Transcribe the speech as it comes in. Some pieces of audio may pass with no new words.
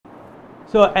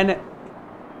So, and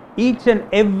each and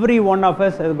every one of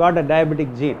us has got a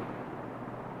diabetic gene.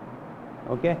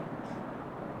 Okay?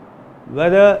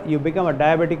 Whether you become a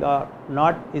diabetic or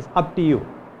not is up to you.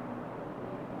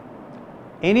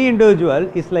 Any individual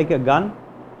is like a gun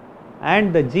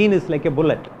and the gene is like a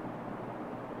bullet.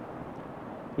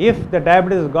 If the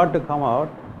diabetes has got to come out,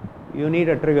 you need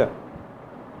a trigger.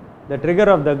 The trigger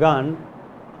of the gun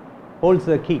holds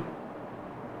the key.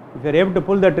 If you are able to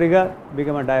pull the trigger,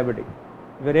 become a diabetic.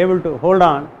 If you are able to hold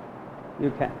on,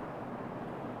 you can.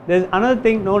 There is another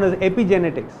thing known as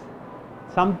epigenetics,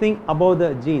 something about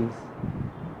the genes.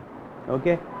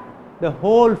 Okay, the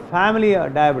whole family are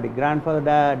diabetic. Grandfather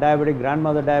diabetic,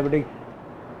 grandmother diabetic,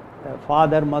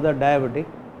 father, mother diabetic.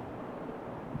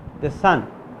 The son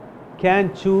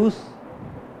can choose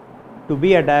to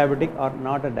be a diabetic or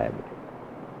not a diabetic.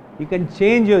 You can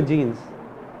change your genes.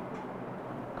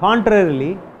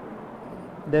 Contrarily,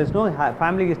 there is no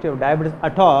family history of diabetes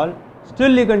at all,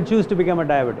 still you can choose to become a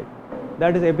diabetic.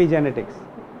 That is epigenetics.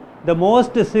 The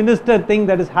most sinister thing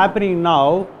that is happening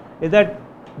now is that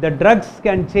the drugs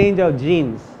can change our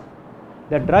genes.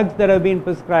 The drugs that have been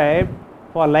prescribed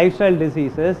for lifestyle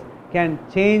diseases can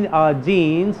change our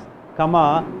genes,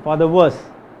 for the worse.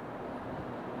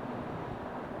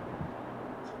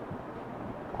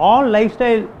 All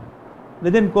lifestyle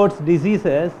within quotes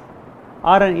diseases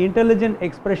are an intelligent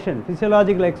expression,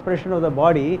 physiological expression of the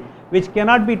body which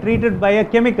cannot be treated by a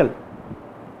chemical,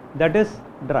 that is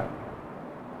drug.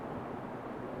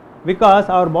 Because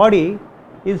our body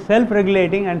is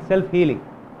self-regulating and self-healing.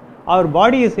 Our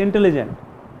body is intelligent,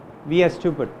 we are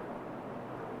stupid.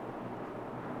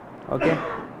 Okay.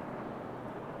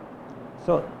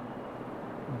 So,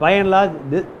 by and large,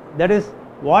 that is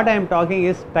what I am talking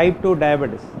is type 2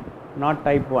 diabetes, not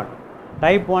type 1.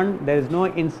 Type 1, there is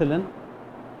no insulin.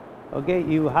 Okay,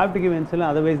 you have to give insulin,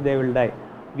 otherwise they will die.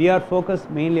 We are focused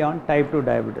mainly on type 2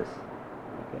 diabetes.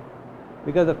 Okay,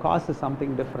 because the cause is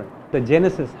something different. The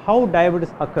genesis, how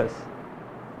diabetes occurs.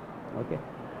 Okay,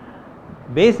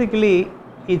 basically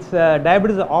it's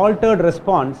diabetes is altered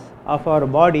response of our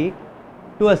body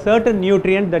to a certain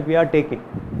nutrient that we are taking.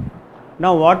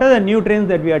 Now, what are the nutrients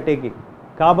that we are taking?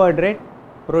 Carbohydrate,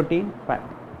 protein, fat.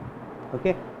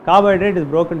 Okay, carbohydrate is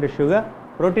broken to sugar,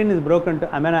 protein is broken to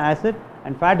amino acid,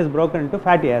 and fat is broken into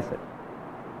fatty acid.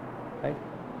 Right.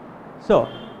 So,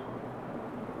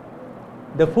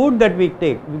 the food that we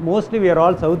take, mostly we are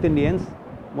all South Indians,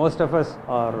 most of us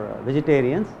are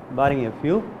vegetarians, barring a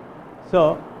few.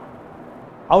 So,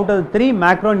 out of the 3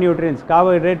 macronutrients,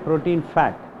 carbohydrate, protein,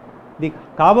 fat, the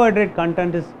carbohydrate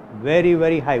content is very,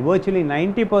 very high. Virtually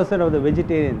 90% of the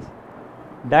vegetarians'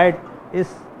 diet is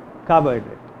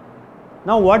carbohydrate.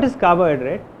 Now, what is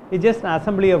carbohydrate? It's just an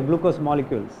assembly of glucose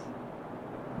molecules.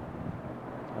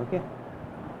 Okay.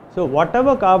 So,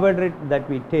 whatever carbohydrate that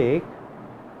we take,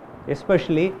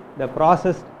 especially the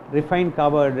processed refined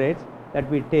carbohydrates that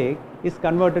we take, is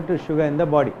converted to sugar in the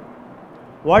body.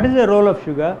 What is the role of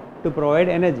sugar? To provide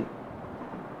energy.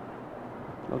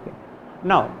 Okay.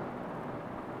 Now,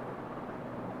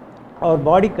 our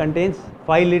body contains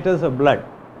 5 liters of blood.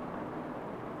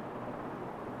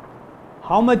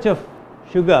 How much of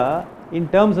sugar, in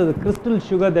terms of the crystal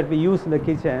sugar that we use in the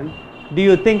kitchen, do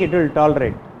you think it will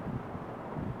tolerate?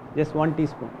 Just 1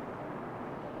 teaspoon.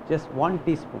 Just 1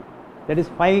 teaspoon. That is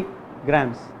 5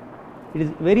 grams. It is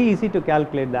very easy to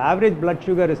calculate. The average blood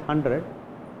sugar is 100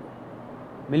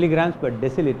 milligrams per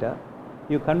deciliter.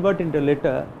 You convert into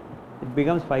liter, it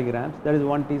becomes 5 grams. That is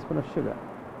 1 teaspoon of sugar.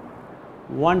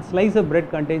 1 slice of bread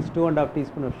contains 2.5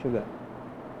 teaspoons of sugar.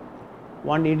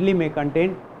 1 idli may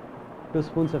contain 2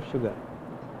 spoons of sugar.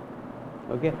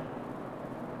 Okay.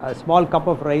 A small cup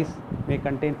of rice may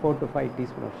contain 4 to 5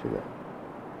 teaspoons of sugar.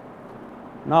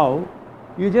 Now,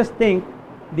 you just think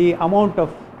the amount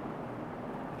of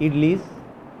idlis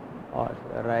or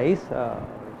rice,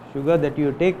 sugar that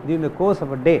you take during the course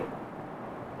of a day.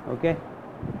 Okay,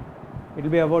 it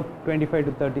will be about 25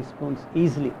 to 30 spoons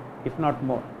easily, if not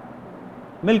more.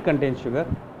 Milk contains sugar,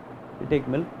 you take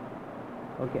milk.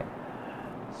 Okay,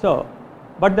 so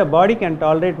but the body can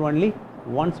tolerate only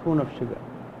 1 spoon of sugar.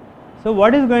 So,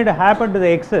 what is going to happen to the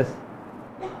excess?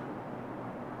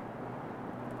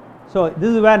 So, this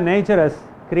is where nature has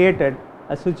created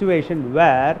a situation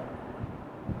where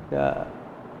the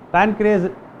pancreas,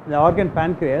 the organ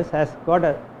pancreas, has got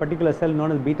a particular cell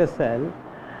known as beta cell.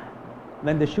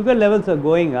 When the sugar levels are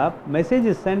going up, message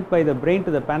is sent by the brain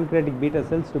to the pancreatic beta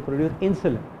cells to produce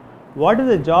insulin. What is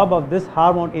the job of this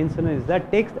hormone insulin is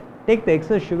that take the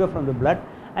excess sugar from the blood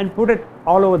and put it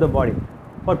all over the body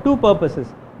for 2 purposes.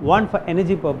 1 for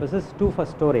energy purposes, 2 for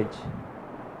storage.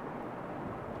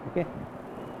 Okay.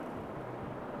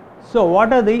 So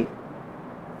what are the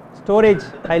storage?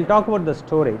 I'll talk about the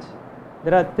storage.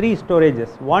 There are three storages.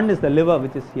 One is the liver,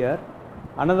 which is here,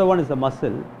 another one is the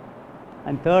muscle,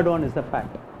 and third one is the fat.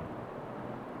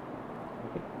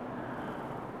 Okay.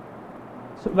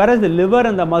 So whereas the liver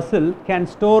and the muscle can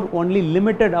store only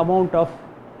limited amount of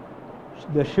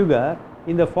the sugar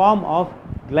in the form of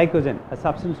glycogen, a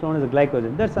substance known as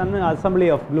glycogen. That's an assembly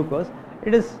of glucose.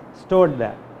 It is stored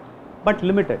there, but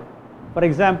limited. For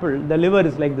example, the liver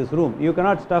is like this room. You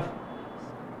cannot stuff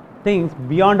things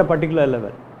beyond a particular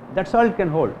level. That's all it can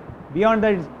hold. Beyond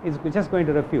that, it's just going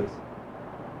to refuse.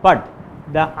 But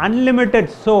the unlimited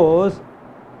source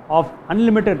of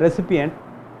unlimited recipient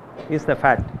is the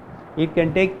fat. It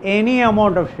can take any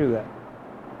amount of sugar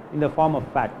in the form of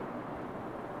fat.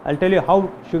 I'll tell you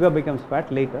how sugar becomes fat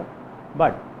later,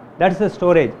 but that's the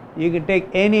storage. You can take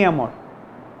any amount.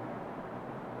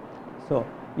 So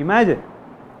imagine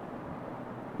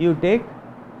you take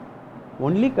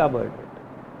only carbohydrate.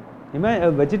 Imagine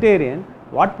a vegetarian,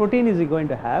 what protein is he going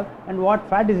to have and what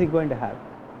fat is he going to have?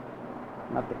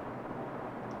 Nothing.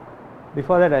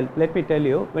 Before that, let me tell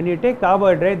you, when you take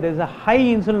carbohydrate, there is a high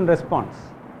insulin response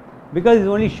because it's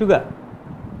only sugar.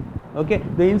 Okay,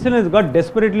 the insulin has got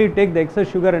desperately take the excess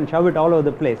sugar and shove it all over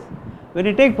the place. When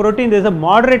you take protein, there is a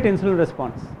moderate insulin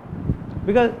response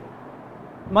because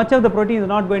much of the protein is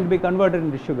not going to be converted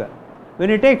into sugar. When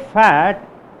you take fat,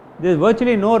 there is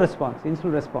virtually no response,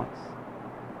 insulin response.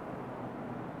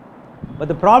 But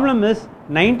the problem is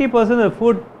 90% of the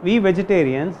food we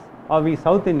vegetarians or we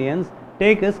South Indians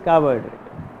take is carbohydrate.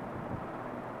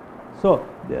 So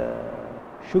the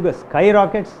sugar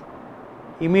skyrockets,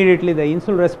 immediately the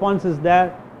insulin response is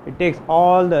there, it takes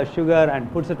all the sugar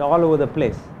and puts it all over the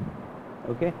place.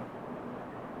 Okay?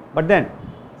 But then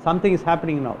something is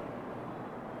happening now.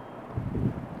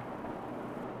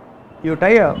 You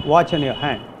tie a watch on your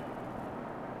hand.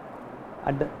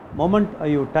 At the moment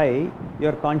you tie, you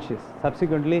are conscious.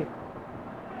 Subsequently,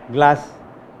 glass,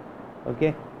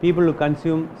 okay, people who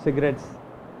consume cigarettes,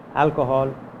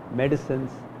 alcohol, medicines,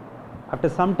 after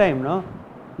some time, no,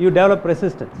 you develop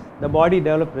resistance. The body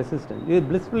develops resistance. You are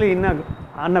blissfully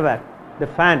unaware. The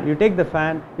fan, you take the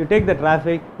fan, you take the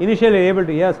traffic. Initially, you are able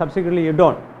to hear. Subsequently, you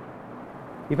don't.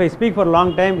 If I speak for a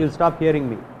long time, you will stop hearing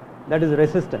me. That is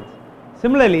resistance.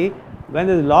 Similarly, when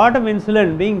there is a lot of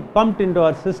insulin being pumped into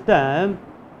our system,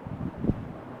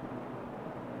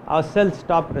 our cells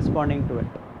stop responding to it.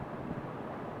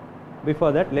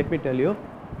 Before that, let me tell you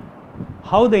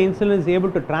how the insulin is able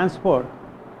to transport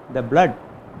the blood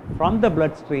from the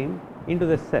bloodstream into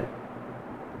the cell.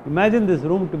 Imagine this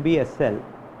room to be a cell.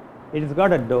 It has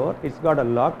got a door, it's got a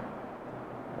lock.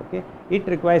 Okay, it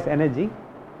requires energy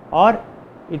or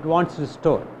it wants to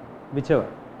store,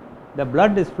 whichever. The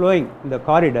blood is flowing in the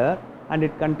corridor and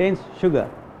it contains sugar.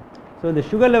 So the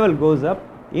sugar level goes up,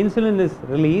 insulin is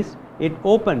released, it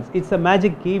opens, it's a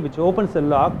magic key which opens the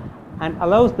lock and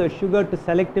allows the sugar to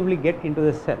selectively get into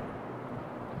the cell.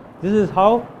 This is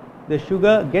how the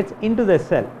sugar gets into the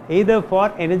cell, either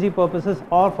for energy purposes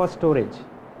or for storage.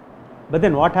 But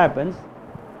then what happens?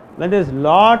 When there is a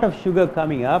lot of sugar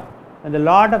coming up and a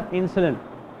lot of insulin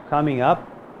coming up,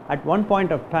 at one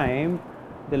point of time,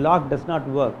 the lock does not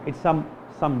work. It's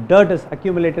some dirt is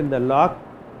accumulated in the lock,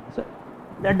 so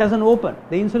that doesn't open.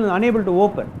 The insulin is unable to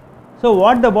open. So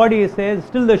what the body says,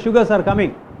 still the sugars are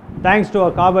coming thanks to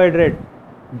a carbohydrate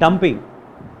dumping.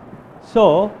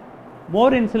 So more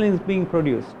insulin is being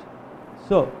produced.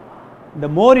 So the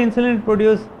more insulin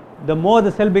produced, the more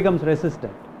the cell becomes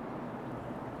resistant.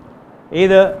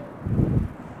 Either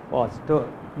for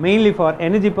mainly for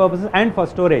energy purposes and for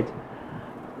storage.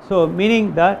 So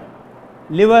meaning that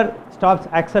liver stops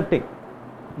accepting,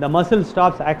 the muscle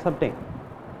stops accepting.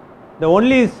 The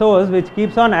only source which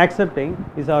keeps on accepting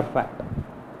is our fat.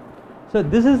 So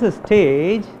this is a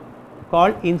stage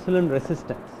called insulin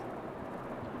resistance.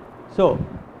 So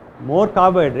more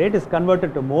carbohydrate is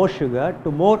converted to more sugar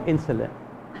to more insulin.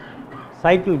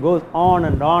 Cycle goes on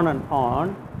and on and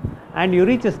on, and you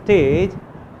reach a stage,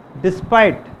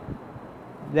 despite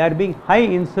there being high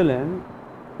insulin,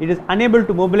 it is unable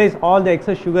to mobilize all the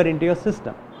excess sugar into your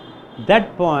system.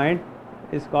 That point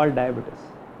is called diabetes.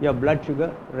 Your blood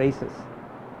sugar rises.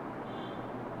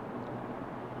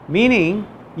 Meaning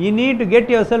you need to get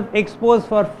yourself exposed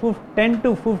for 10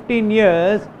 to 15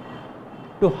 years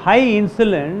to high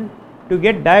insulin to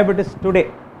get diabetes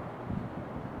today.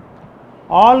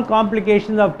 All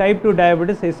complications of type 2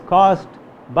 diabetes is caused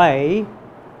by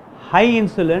high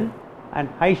insulin and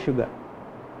high sugar.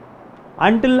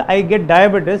 Until I get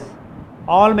diabetes,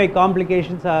 all my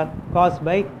complications are caused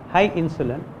by high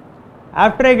insulin.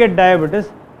 After I get diabetes,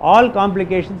 all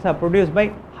complications are produced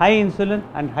by high insulin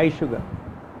and high sugar.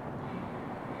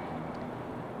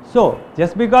 So,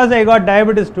 just because I got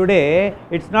diabetes today,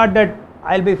 it's not that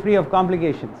I'll be free of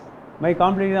complications. My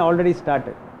complications already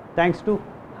started thanks to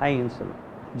high insulin.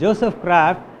 Joseph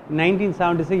Kraft in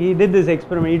 1976, he did this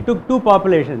experiment. He took two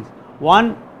populations,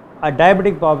 one a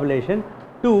diabetic population,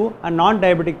 two a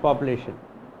non-diabetic population.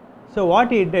 So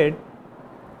what he did,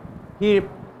 he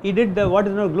did the what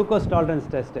is known glucose tolerance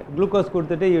test. Glucose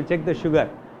கொடுத்துட்டு you check the sugar.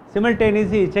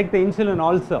 Simultaneously you check the insulin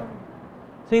also.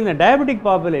 So in the diabetic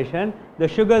population, the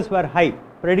sugars were high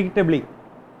predictably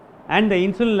and the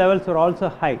insulin levels were also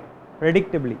high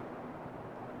predictably.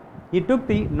 He took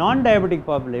the non-diabetic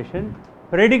population.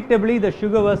 Predictably the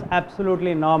sugar was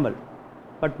absolutely normal,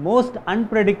 but most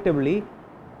unpredictably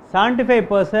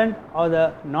 75% of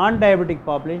the non-diabetic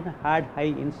population had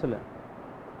high insulin.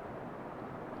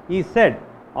 He said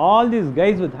all these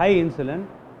guys with high insulin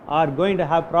are going to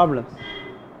have problems.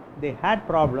 They had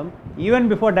problem even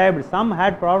before diabetes. Some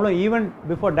had problem even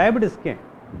before diabetes came,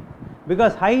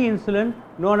 because high insulin,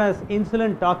 known as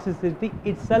insulin toxicity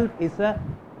itself, is a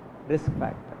risk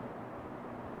factor,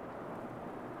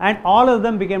 and all of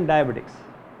them became diabetics.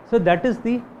 So that is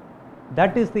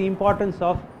the importance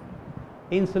of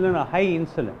insulin or high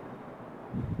insulin.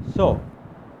 So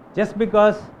just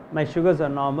because my sugars are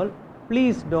normal,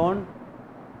 please don't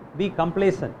be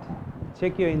complacent.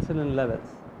 Check your insulin levels.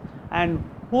 And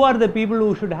who are the people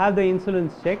who should have the insulin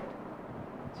checked?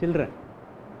 Children.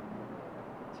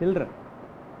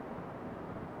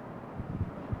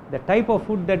 The type of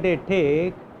food that they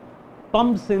take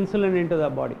pumps insulin into the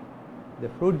body. The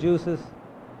fruit juices,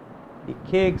 the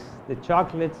cakes, the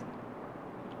chocolates,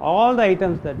 all the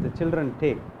items that the children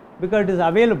take, because it is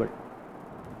available.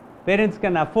 Parents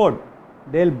can afford.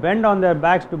 They'll bend on their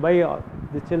backs to buy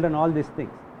the children all these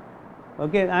things.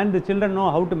 Okay, and the children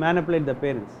know how to manipulate the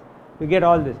parents to get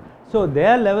all this. So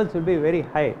their levels will be very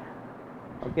high.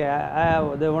 Okay,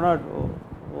 I'll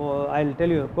tell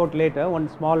you a quote later. One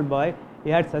small boy,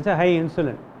 he had such a high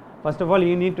insulin. First of all,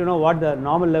 you need to know what the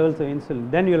normal levels of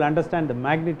insulin. Then you will understand the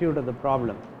magnitude of the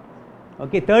problem.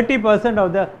 Okay, 30%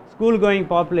 of the school going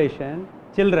population,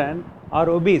 children, are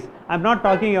obese. I am not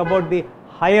talking about the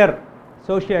higher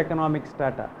socioeconomic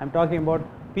strata. I am talking about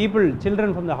people,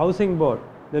 children from the housing board,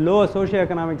 the lower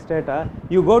socioeconomic strata.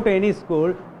 You go to any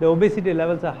school, the obesity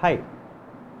levels are high.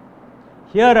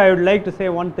 Here I would like to say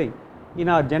one thing. In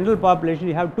our general population,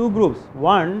 you have two groups.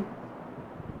 One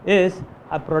is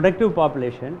a productive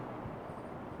population.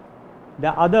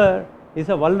 The other is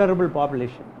a vulnerable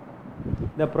population.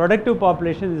 The productive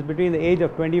population is between the age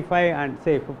of 25 and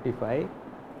say 55.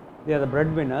 They are the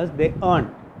breadwinners. They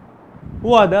earn.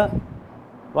 Who are the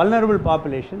vulnerable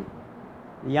population?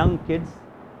 Young kids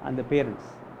and the parents.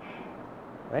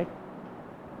 Right?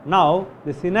 Now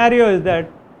the scenario is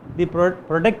that the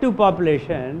productive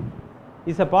population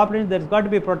is a population that has got to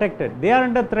be protected. They are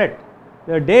under threat.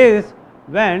 There are days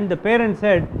when the parents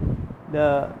said,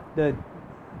 the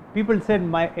people said,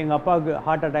 enga appa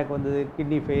heart attack vandhudu,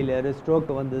 kidney failure, stroke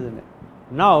vandhudu.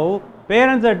 Now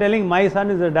parents are telling, my son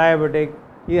is a diabetic,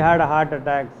 he had a heart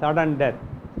attack, sudden death.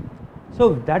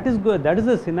 So that is good. That is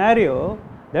the scenario.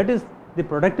 That is the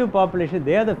productive population.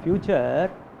 They are the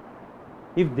future.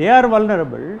 If they are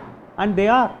vulnerable, and they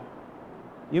are,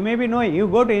 you may be knowing, you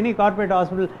go to any corporate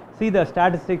hospital, see the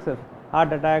statistics of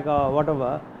heart attack or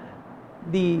whatever,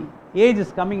 the age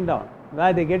is coming down.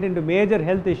 Where they get into major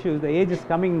health issues, the age is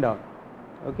coming down.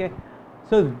 Okay,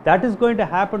 so that is going to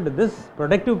happen to this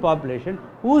productive population.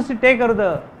 Who is to take care of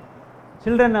the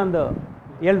children and the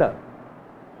elder?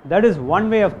 That is one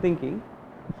way of thinking.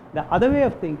 The other way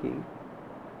of thinking,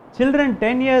 children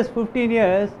 10 years, 15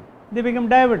 years, they become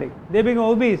diabetic, they become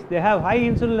obese, they have high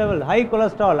insulin level, high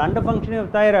cholesterol, underfunctioning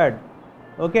of thyroid,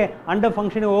 okay,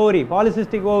 underfunctioning of ovary,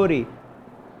 polycystic ovary,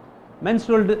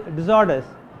 menstrual disorders.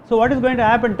 So what is going to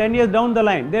happen 10 years down the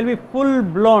line? There will be full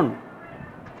blown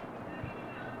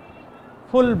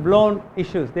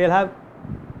issues they will have.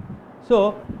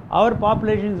 So our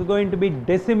population is going to be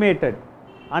decimated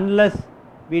unless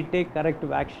we take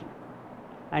corrective action,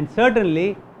 and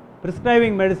certainly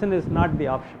prescribing medicine is not the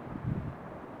option.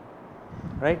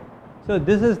 Right? So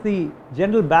this is the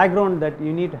general background that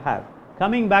you need to have.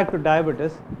 Coming back to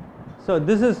diabetes, so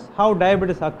this is how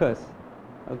diabetes occurs.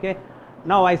 Okay?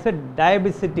 Now I said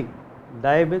diabetes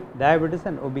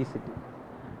and obesity.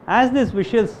 As this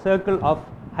vicious circle of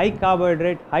high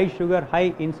carbohydrate, high sugar, high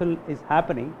insulin is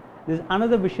happening, there is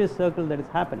another vicious circle that is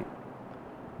happening.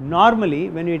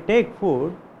 Normally when we take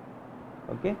food,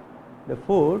 okay, the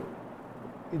food,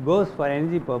 it goes for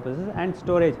energy purposes and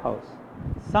storage house.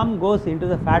 Some goes into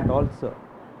the fat also.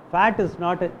 Fat is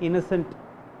not an innocent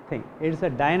thing. It is a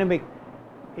dynamic,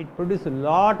 it produces a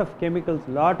lot of chemicals,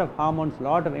 lot of hormones,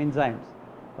 lot of enzymes.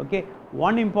 Okay,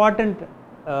 one important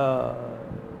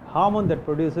hormone that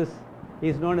produces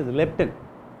is known as leptin.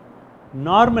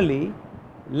 Normally,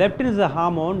 leptin is a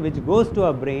hormone which goes to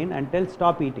our brain and tells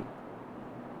stop eating.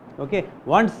 Okay,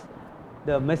 once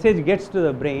the message gets to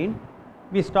the brain,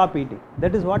 we stop eating.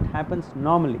 That is what happens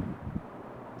normally.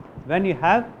 When you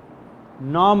have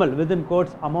normal, within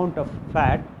quotes, amount of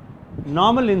fat,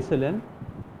 normal insulin,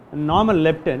 normal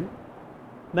leptin,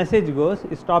 message goes,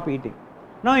 stop eating.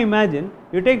 Now imagine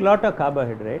you take lot of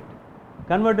carbohydrate,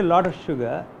 convert a lot of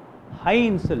sugar, high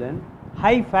insulin,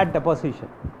 high fat deposition.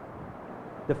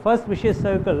 The first vicious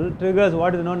circle triggers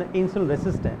what is known as insulin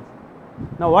resistance.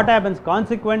 Now what happens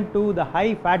consequent to the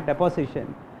high fat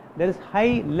deposition? There is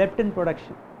high leptin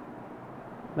production.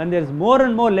 When there is more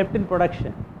and more leptin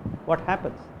production, what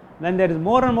happens? When there is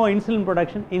more and more insulin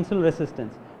production, insulin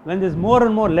resistance. When there is more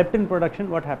and more leptin production,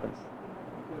 what happens?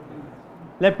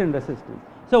 Leptin resistance.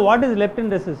 So what is leptin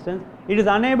resistance? It is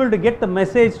unable to get the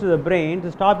message to the brain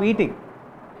to stop eating,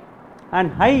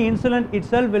 and high insulin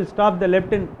itself will stop the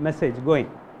leptin message going.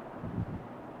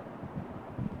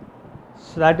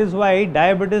 So that is why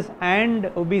diabetes and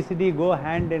obesity go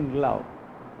hand in glove.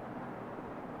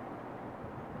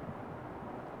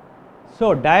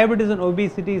 So diabetes and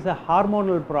obesity is a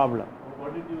hormonal problem.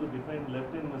 What did you define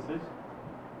leptin message?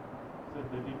 So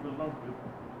that it will not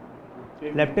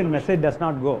take Leptin message does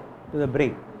not go to the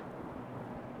brain.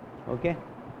 Okay.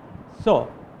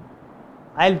 So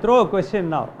I'll throw a question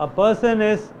now. A person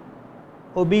is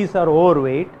obese or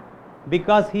overweight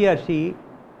because he or she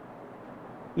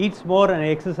eats more and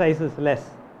exercises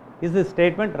less. Is this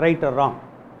statement right or wrong?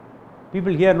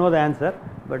 People here know the answer,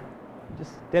 but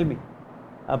just tell me.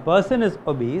 A person is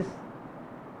obese,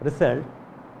 result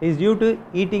is due to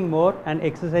eating more and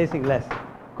exercising less.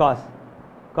 Cause,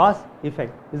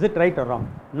 effect. Is it right or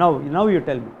wrong? Now you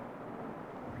tell me.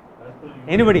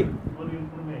 Anybody? For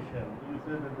information, you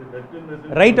said that the leptin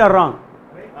message. Right or wrong?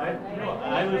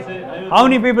 I will say. How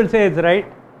many people say it's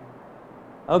right?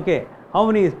 Okay. How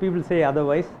many people say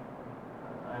otherwise?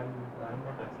 I'm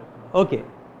not accepting. Okay.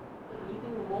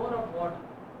 Eating more of what?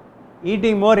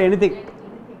 Eating more anything.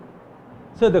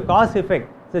 So the cause effect,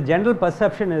 the general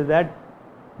perception is that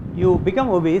you become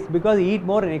obese because you eat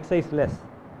more and exercise less,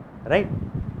 right?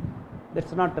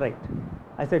 That's not right.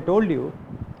 As I told you,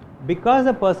 because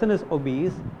a person is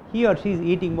obese, he or she is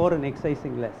eating more and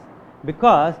exercising less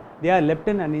because they are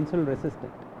leptin and insulin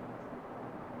resistant.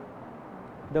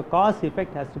 The cause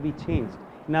effect has to be changed.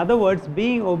 In other words,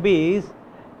 being obese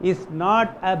is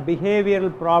not a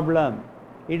behavioral problem.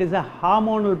 It is a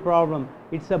hormonal problem.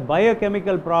 It's a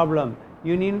biochemical problem.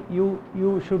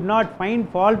 You should not find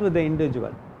fault with the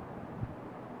individual.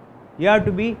 You have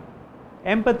to be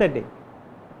empathetic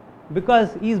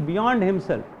because he is beyond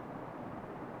himself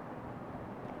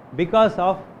because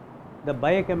of the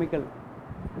biochemical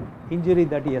injury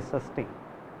that he has sustained.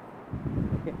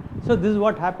 Okay. So this is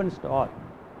what happens to all.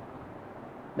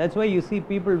 That's why you see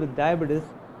people with diabetes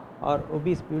or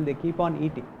obese people, they keep on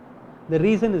eating. The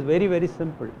reason is very, very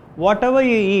simple. Whatever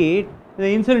you eat, the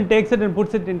insulin takes it and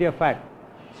puts it into your fat.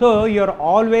 So you are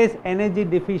always energy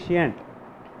deficient,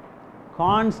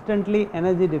 constantly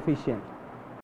energy deficient.